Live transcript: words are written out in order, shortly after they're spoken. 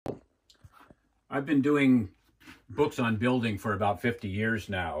I've been doing books on building for about 50 years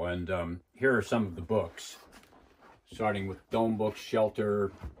now, and here are some of the books, starting with dome books,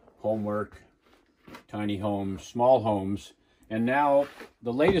 shelter, homework, tiny homes, small homes, and now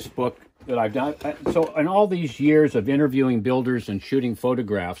the latest book that I've done. So in all these years of interviewing builders and shooting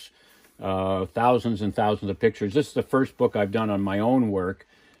photographs, thousands and thousands of pictures, this is the first book I've done on my own work,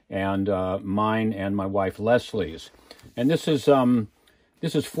 and mine and my wife Leslie's. And this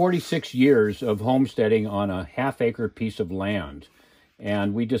is 46 years of homesteading on a half-acre piece of land.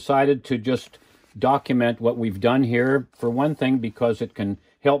 And we decided to just document what we've done here, for one thing, because it can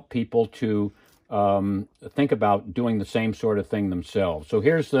help people to think about doing the same sort of thing themselves. So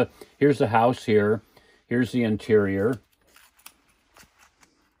here's the house here. Here's the interior.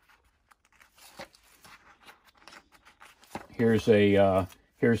 Here's the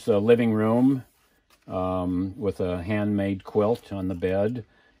living room. With a handmade quilt on the bed.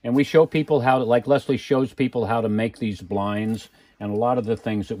 And we show people how to, like Leslie shows people how to make these blinds and a lot of the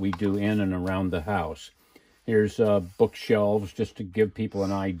things that we do in and around the house. Here's bookshelves, just to give people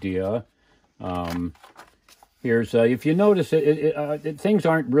an idea. Here's, if you notice, things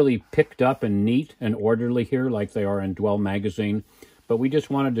aren't really picked up and neat and orderly here like they are in Dwell magazine, but we just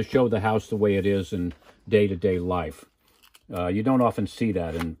wanted to show the house the way it is in day-to-day life. You don't often see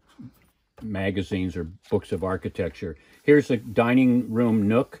that in magazines or books of architecture. Here's a dining room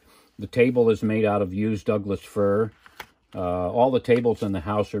nook. The table is made out of used Douglas fir. All the tables in the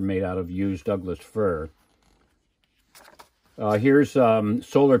house are made out of used Douglas fir. Here's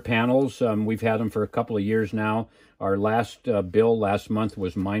solar panels. We've had them for a couple of years now. Our last bill last month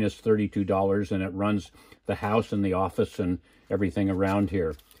was minus $32, and it runs the house and the office and everything around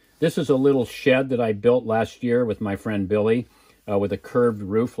here. This is a little shed that I built last year with my friend Billy. With a curved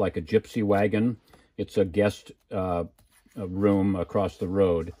roof like a gypsy wagon. It's a guest room across the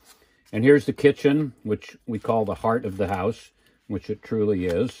road. And here's the kitchen, which we call the heart of the house, which it truly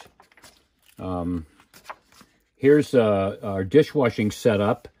is. Here's our dishwashing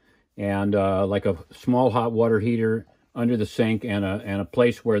setup, and like a small hot water heater under the sink, and a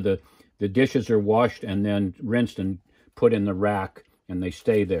place where the dishes are washed and then rinsed and put in the rack, and they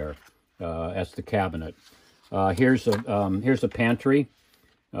stay there as the cabinet. Here's a pantry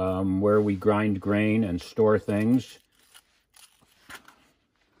where we grind grain and store things.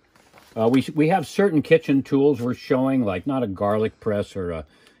 We have certain kitchen tools we're showing, like not a garlic press or a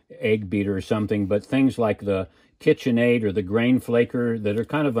egg beater or something, but things like the KitchenAid or the grain flaker that are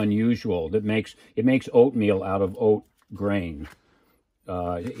kind of unusual. It makes oatmeal out of oat grain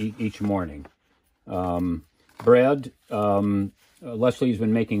each morning. Bread. Leslie's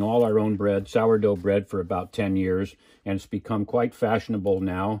been making all our own bread, sourdough bread, for about 10 years, and it's become quite fashionable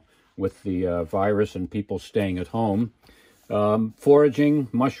now with the virus and people staying at home. Foraging,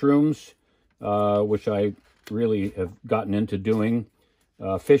 mushrooms, which I really have gotten into doing.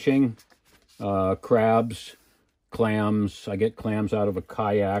 Fishing, crabs, clams. I get clams out of a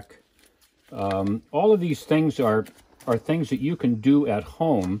kayak. All of these things are things that you can do at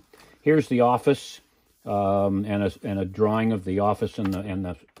home. Here's the office. And a drawing of the office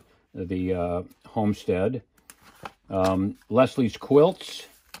and the homestead. Leslie's quilts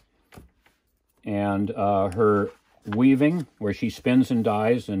and her weaving, where she spins and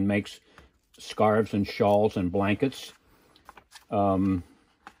dyes and makes scarves and shawls and blankets. The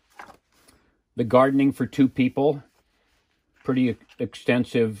gardening for two people. Pretty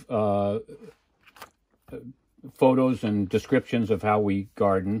extensive photos and descriptions of how we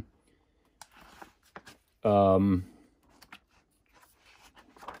garden.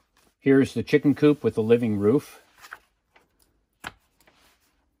 Here's the chicken coop with the living roof.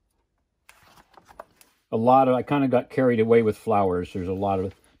 I kind of got carried away with flowers. There's a lot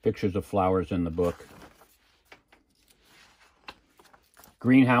of pictures of flowers in the book.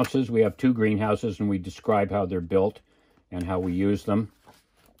 Greenhouses. We have 2 greenhouses, and we describe how they're built and how we use them.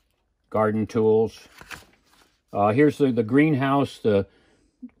 Garden tools. Here's the greenhouse, the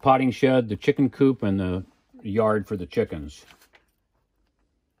potting shed, the chicken coop, and the yard for the chickens.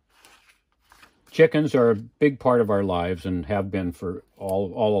 Chickens are a big part of our lives and have been for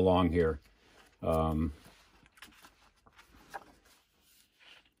all along here. And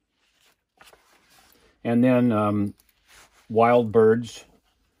then wild birds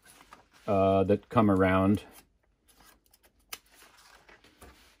that come around.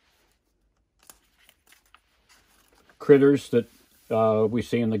 Critters that we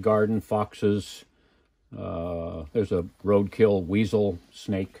see in the garden, foxes. There's a roadkill weasel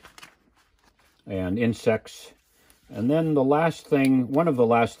snake, and insects. And then the last thing, one of the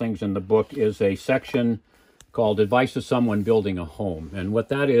last things in the book is a section called Advice to Someone Building a Home. And what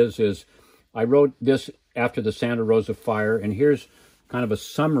that is I wrote this after the Santa Rosa fire, and here's kind of a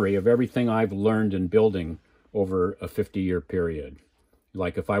summary of everything I've learned in building over a 50-year period.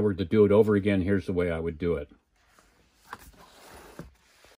 Like if I were to do it over again, here's the way I would do it.